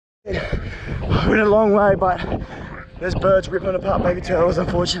We're in a long way, but there's birds ripping apart baby turtles,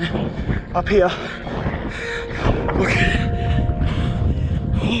 unfortunately, up here. Look at it.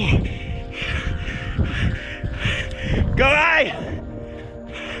 Go away!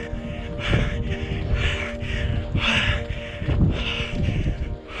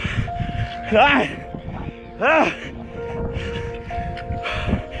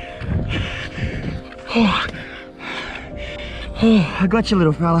 Oh, I got you,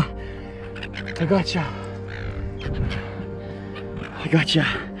 little fella. I got you. I got you.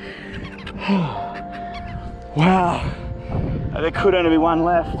 Oh, wow. There could only be one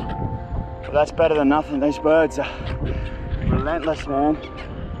left, but that's better than nothing. These birds are relentless, man.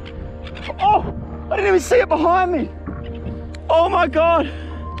 Oh, I didn't even see it behind me. Oh my God.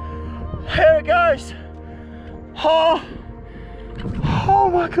 Here it goes. Oh,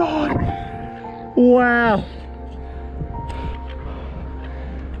 oh my God. Wow.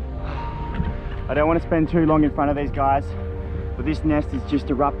 I don't want to spend too long in front of these guys, but this nest is just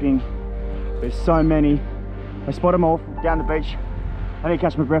erupting. There's so many. I spot them all down the beach. I need to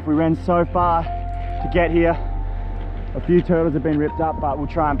catch my breath. We ran so far to get here. A few turtles have been ripped up, but we'll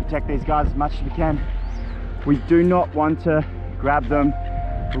try and protect these guys as much as we can. We do not want to grab them.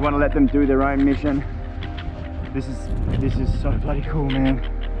 We want to let them do their own mission. This is so bloody cool, man.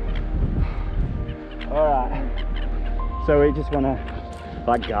 All right. So we just want to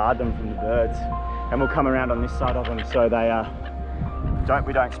like guard them from the birds, and we'll come around on this side of them so they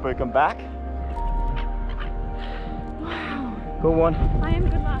we don't spook them back. Wow. Cool one. I am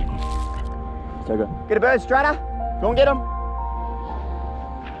good luck. So good. Get a bird, Strata. Go and get them.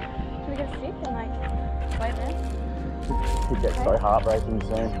 Should we go stick and like wait there? It gets so heartbreaking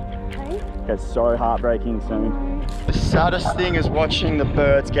soon. Okay. It gets so heartbreaking soon. The saddest thing is watching the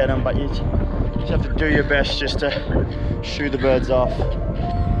birds get them, but you just have to do your best just to shoo the birds off.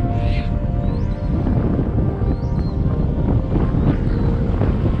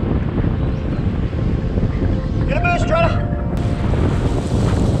 Get a bird, Strata!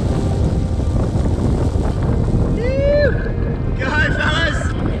 Go, fellas!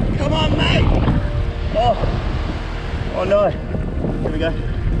 Come on, mate! Oh! Oh no! Here we go.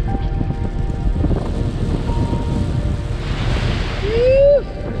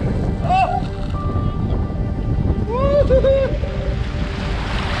 Oh!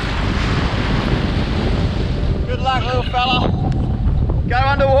 Good luck, little fella. Go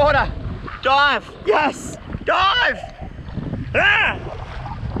underwater. Dive. Yes. Dive. Ah!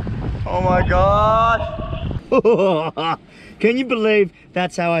 Oh my God. Can you believe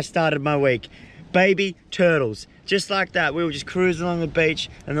that's how I started my week? Baby turtles. Just like that. We were just cruising along the beach,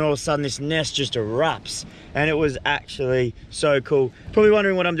 and then all of a sudden this nest just erupts. And it was actually so cool. Probably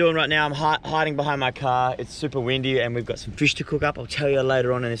wondering what I'm doing right now. I'm hiding behind my car. It's super windy and we've got some fish to cook up. I'll tell you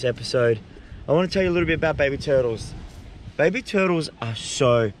later on in this episode. I want to tell you a little bit about baby turtles. Baby turtles are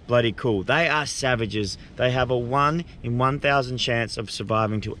so bloody cool. They are savages. They have a 1 in 1,000 chance of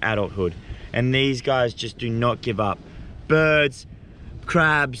surviving to adulthood. And these guys just do not give up. Birds,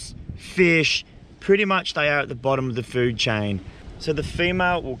 crabs, fish, pretty much they are at the bottom of the food chain. So the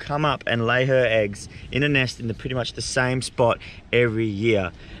female will come up and lay her eggs in a nest in pretty much the same spot every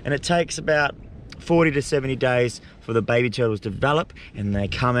year. And it takes about 40 to 70 days for the baby turtles to develop, and they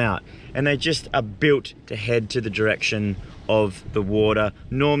come out. And they just are built to head to the direction of the water.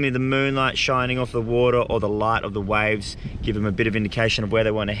 Normally the moonlight shining off the water or the light of the waves give them a bit of indication of where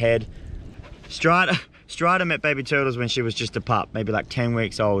they want to head. Strata met baby turtles when she was just a pup, maybe like 10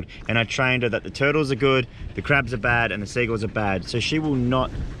 weeks old, and I trained her that the turtles are good, the crabs are bad, and the seagulls are bad. So she will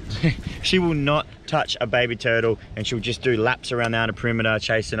not touch a baby turtle, and she'll just do laps around the outer perimeter,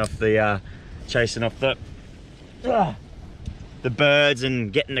 chasing off the birds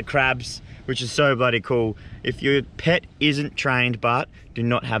and getting the crabs, which is so bloody cool. If your pet isn't trained, but do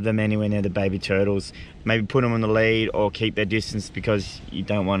not have them anywhere near the baby turtles. Maybe put them on the lead or keep their distance because you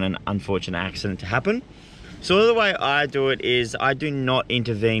don't want an unfortunate accident to happen. So the way I do it is I do not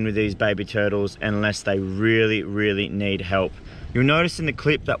intervene with these baby turtles unless they really, really need help. You'll notice in the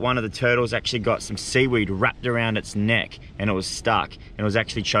clip that one of the turtles actually got some seaweed wrapped around its neck and it was stuck and it was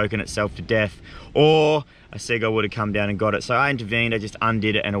actually choking itself to death, or a seagull would have come down and got it. So I intervened, I just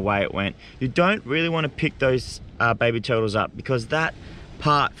undid it and away it went. You don't really want to pick those baby turtles up because that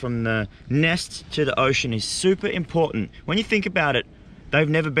part from the nest to the ocean is super important. When you think about it, they've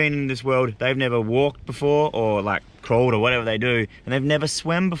never been in this world, they've never walked before or like crawled or whatever they do, and they've never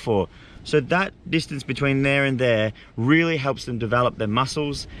swam before. So that distance between there and there really helps them develop their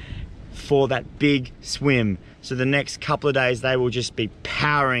muscles for that big swim. So the next couple of days, they will just be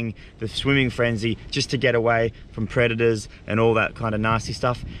powering the swimming frenzy just to get away from predators and all that kind of nasty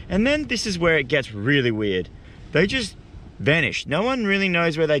stuff. And then this is where it gets really weird. They just vanish. No one really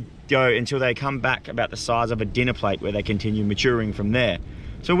knows where they go until they come back about the size of a dinner plate, where they continue maturing from there.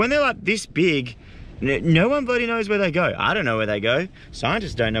 So when they're like this big, no one bloody knows where they go. I don't know where they go.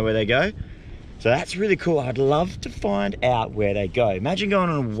 Scientists don't know where they go. So that's really cool. I'd love to find out where they go. Imagine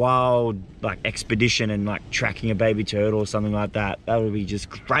going on a wild like expedition and like tracking a baby turtle or something like that. That would be just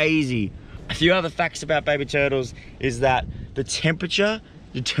crazy. A few other facts about baby turtles is that the temperature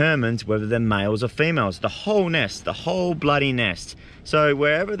determines whether they're males or females. The whole nest, the whole bloody nest. So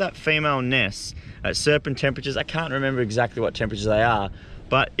wherever that female nests at certain temperatures, I can't remember exactly what temperatures they are,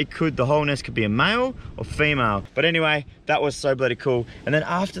 but the whole nest could be a male or female. But anyway, that was so bloody cool. And then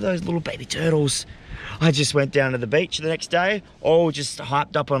after those little baby turtles, I just went down to the beach the next day, all just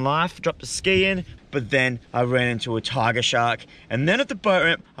hyped up on life, dropped the ski in, but then I ran into a tiger shark. And then at the boat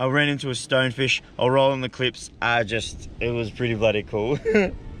ramp, I ran into a stonefish. I'll roll in the clips. It was pretty bloody cool.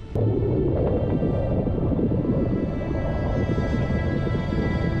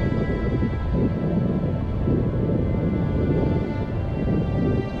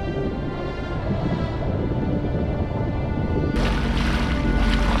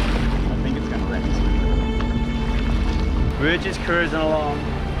 We're just cruising along.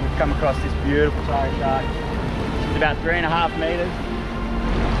 We've come across this beautiful tiger shark. It's about 3.5 meters.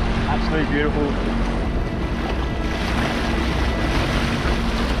 Absolutely beautiful.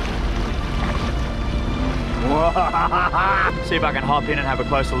 Whoa. See if I can hop in and have a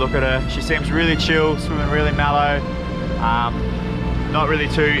closer look at her. She seems really chill, swimming really mellow. Not really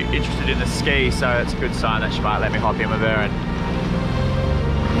too interested in the ski, so it's a good sign that she might let me hop in with her and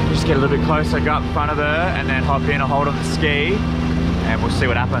just get a little bit closer, go up in front of her and then hop in or hold on the ski and we'll see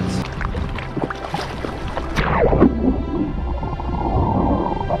what happens.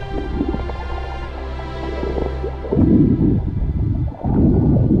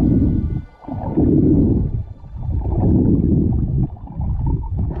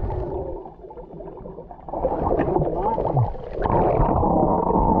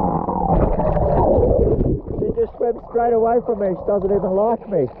 She just swam straight away from me. She doesn't even like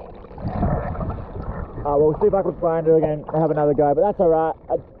me. We'll see if I can find her again and have another go, but that's alright.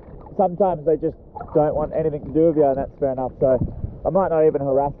 Sometimes they just don't want anything to do with you, and that's fair enough, so I might not even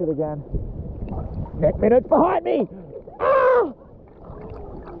harass it again. Next minute's behind me! Ah!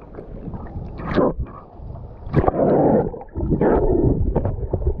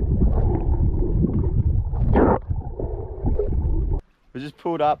 We just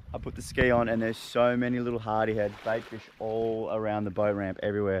pulled up, I put the ski on, and there's so many little hardy head bait fish all around the boat ramp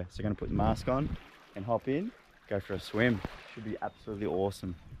everywhere. So I'm going to put the mask on and hop in, go for a swim. Should be absolutely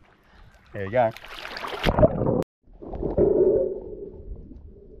awesome. There you go.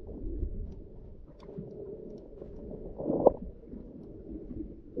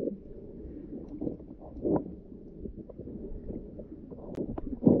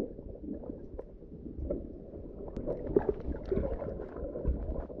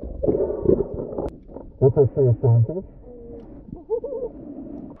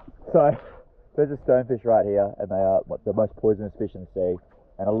 So there's a stonefish right here, and they are the most poisonous fish in the sea.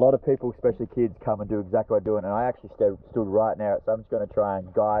 And a lot of people, especially kids, come and do exactly what I'm doing. And I actually stood right near it, so I'm just going to try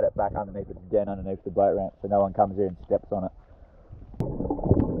and guide it back underneath its den, underneath the boat ramp, so no one comes in and steps on it.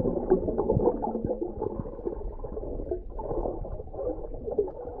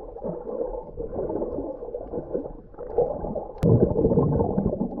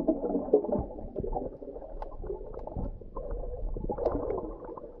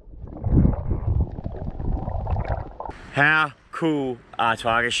 How cool are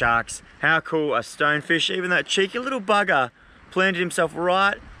tiger sharks? How cool are stonefish? Even that cheeky little bugger planted himself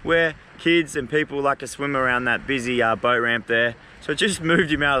right where kids and people like to swim around that busy boat ramp there. So it just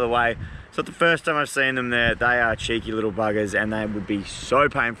moved him out of the way. It's not the first time I've seen them there. They are cheeky little buggers and they would be so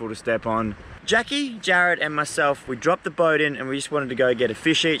painful to step on. Jackie, Jared and myself, we dropped the boat in and we just wanted to go get a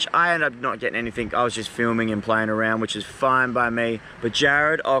fish each. I ended up not getting anything. I was just filming and playing around, which is fine by me. But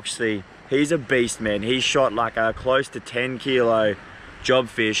Jared Oxley, he's a beast, man. He shot like a close to 10 kilo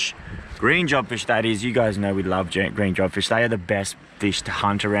jobfish. Green jobfish, that is. You guys know we love green jobfish. They are the best fish to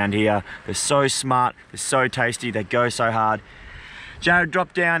hunt around here. They're so smart, they're so tasty, they go so hard. Jared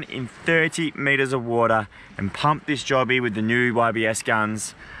dropped down in 30 meters of water and pumped this jobby with the new YBS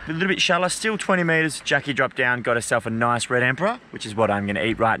guns. A little bit shallow, still 20 meters. Jackie dropped down, got herself a nice red emperor, which is what I'm gonna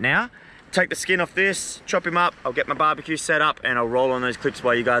eat right now. Take the skin off this, chop him up, I'll get my barbecue set up and I'll roll on those clips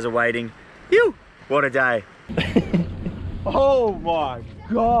while you guys are waiting. Phew! What a day. Oh my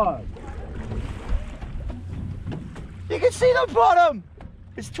God. You can see the bottom.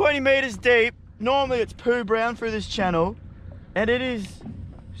 It's 20 meters deep. Normally it's poo brown through this channel, and it is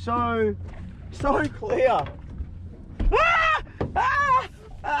so clear. Ah! Ah!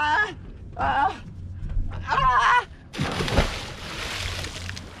 Ah! Ah! Ah!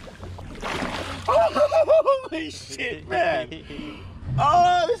 Holy shit, man.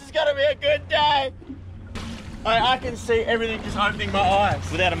 Oh, this is gonna be a good day. I can see everything just opening my eyes.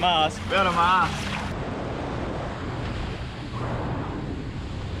 Without a mask. Without a mask.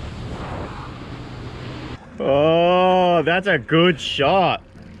 Oh, that's a good shot.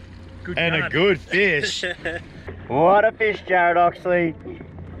 Good and gun. a good fish. What a fish, Jared Oxley.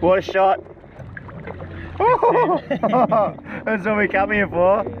 What a shot. That's what we come here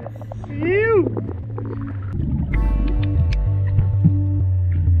for. Phew.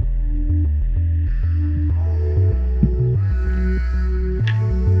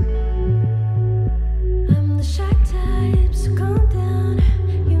 I'm the shy type, so calm down.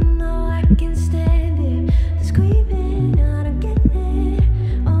 You know I can stand it. The screaming, I don't get it.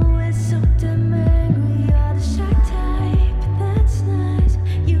 Always so damn angry. You're the shy type, that's nice.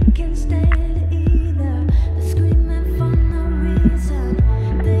 You can stand it either. The screaming for no reason.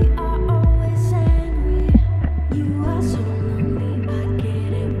 They are always angry. You are so lonely, I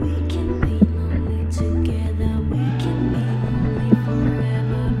get it. We can be lonely together. We can be lonely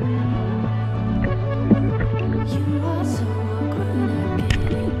forever. You are so awkward, I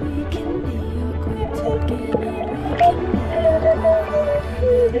get it. We can be awkward together. We can be awkward forever.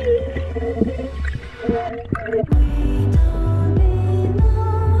 We don't need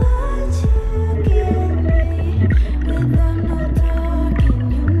no words, you get me. Without no talking,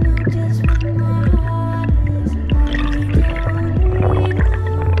 you know just where my heart is. We don't need no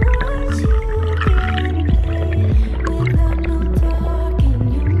words, you get me. Without no talking,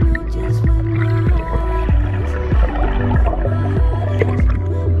 you know just where my heart is.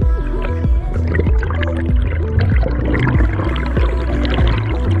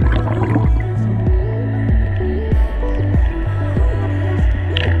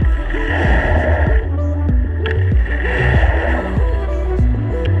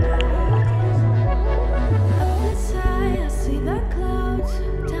 Up this high, I see the clouds.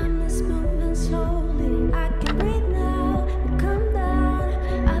 Time is moving slowly. I can breathe now and come down.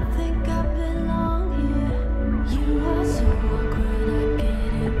 I think I belong here. You are so awkward, I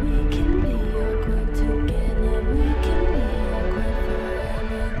get it. We can be awkward together. We can be awkward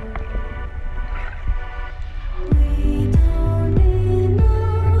forever. We don't need no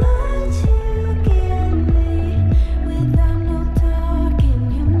words, you get me. Without no talking,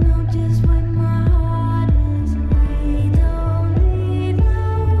 you know just where my heart is. We don't need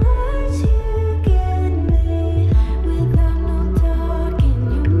no words, you get me. Without no talking,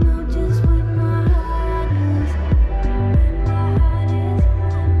 you know just where my heart is. Where my heart is,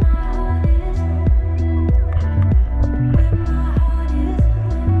 where my heart is. Where my heart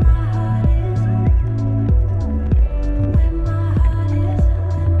is, where my heart is. Where my heart is, where my heart is. Where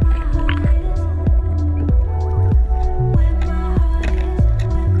my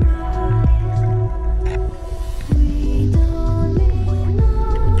heart is, where my heart is. We don't need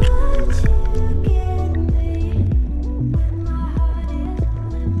no words, you get me. Where my heart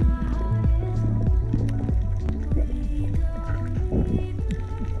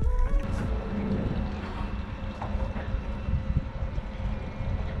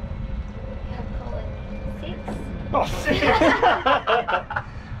is, where my heart is. We don't need no. Oh, shit.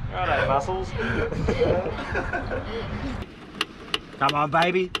 Righto, muscles. Come on,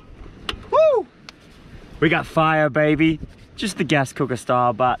 baby. Woo! We got fire, baby. Just the gas cooker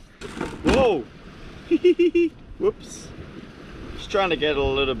style, but... Whoa! Whoops. Just trying to get it a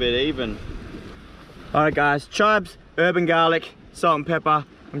little bit even. Alright guys, chives, urban garlic, salt and pepper.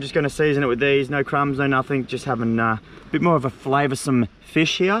 I'm just going to season it with these, no crumbs, no nothing, just having a bit more of a flavoursome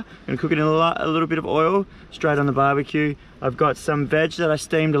fish here. Going to cook it in a little bit of oil, straight on the barbecue. I've got some veg that I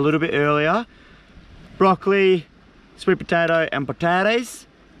steamed a little bit earlier. Broccoli, sweet potato and potatoes.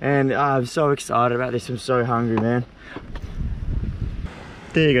 And I'm so excited about this, I'm so hungry, man.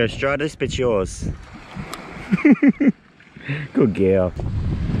 There you go, Strider, this bit's yours. Good girl.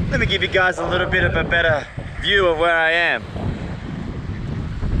 Let me give you guys a little bit of a better view of where I am.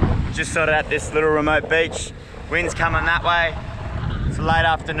 Just sort of at this little remote beach. Wind's coming that way. It's a late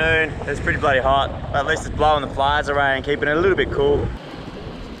afternoon. It's pretty bloody hot, but at least it's blowing the flies away and keeping it a little bit cool.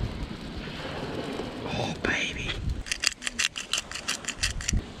 Oh, baby.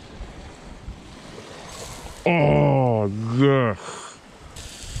 Oh, yes.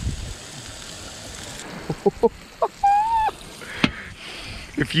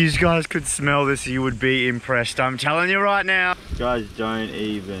 If you guys could smell this, you would be impressed. I'm telling you right now. You guys don't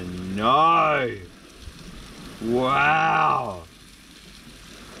even know. Wow.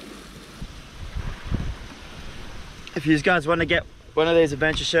 If you guys want to get one of these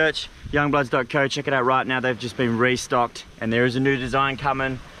adventure shirts, youngbloods.co, check it out right now. They've just been restocked and there is a new design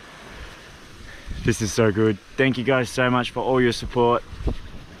coming. This is so good. Thank you guys so much for all your support.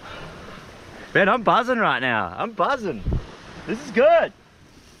 Man, I'm buzzing right now. I'm buzzing. This is good.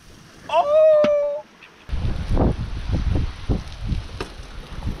 Oh!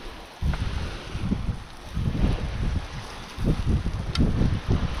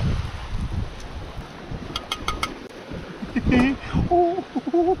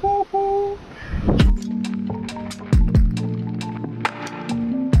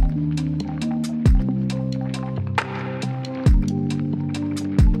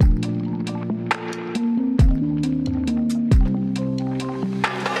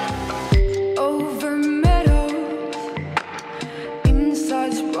 Over meadows,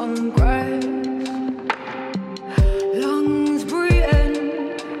 inside sprung grass, lungs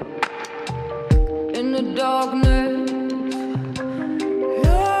breathing in the darkness.